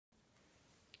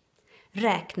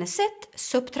Räknesätt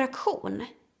subtraktion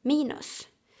minus.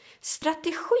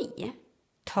 Strategi,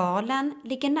 talen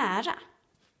ligger nära.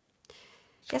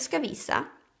 Jag ska visa.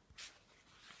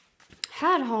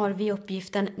 Här har vi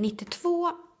uppgiften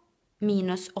 92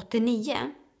 minus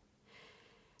 89.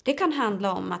 Det kan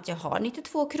handla om att jag har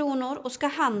 92 kronor och ska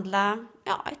handla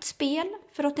ett spel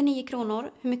för 89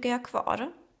 kronor. Hur mycket jag har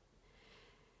kvar?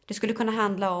 Det skulle kunna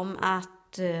handla om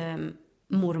att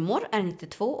mormor är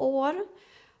 92 år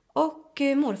och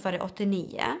morfar är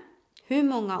 89. Hur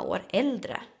många år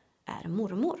äldre är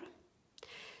mormor?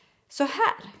 Så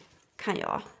här kan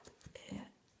jag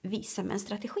visa med en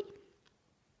strategi.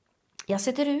 Jag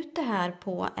sätter ut det här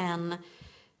på en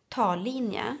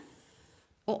tallinje.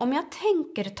 Och om jag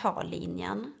tänker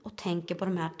tallinjen och tänker på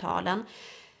de här talen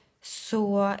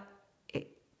så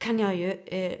kan jag ju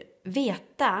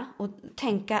veta och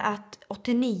tänka att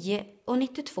 89 och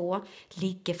 92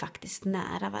 ligger faktiskt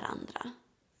nära varandra.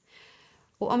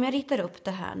 Och om jag ritar upp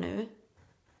det här nu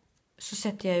så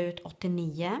sätter jag ut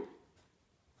 89.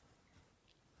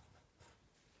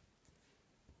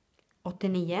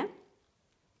 89.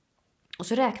 Och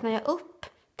så räknar jag upp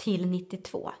till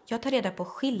 92. Jag tar reda på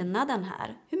skillnaden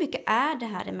här. Hur mycket är det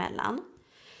här emellan?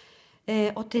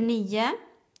 89.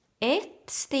 Ett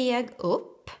steg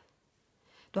upp.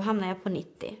 Då hamnar jag på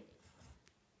 90.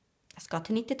 Jag ska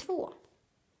till 92.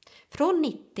 Från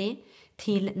 90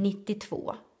 till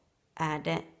 92 är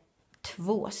det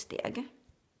 2 steg.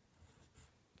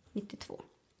 92.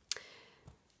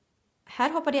 Här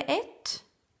hoppade jag 1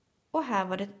 och här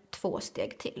var det 2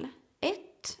 steg till.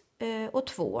 1 och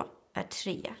 2 är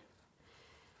 3.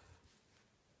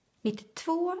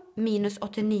 92 minus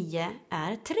 89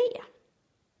 är 3.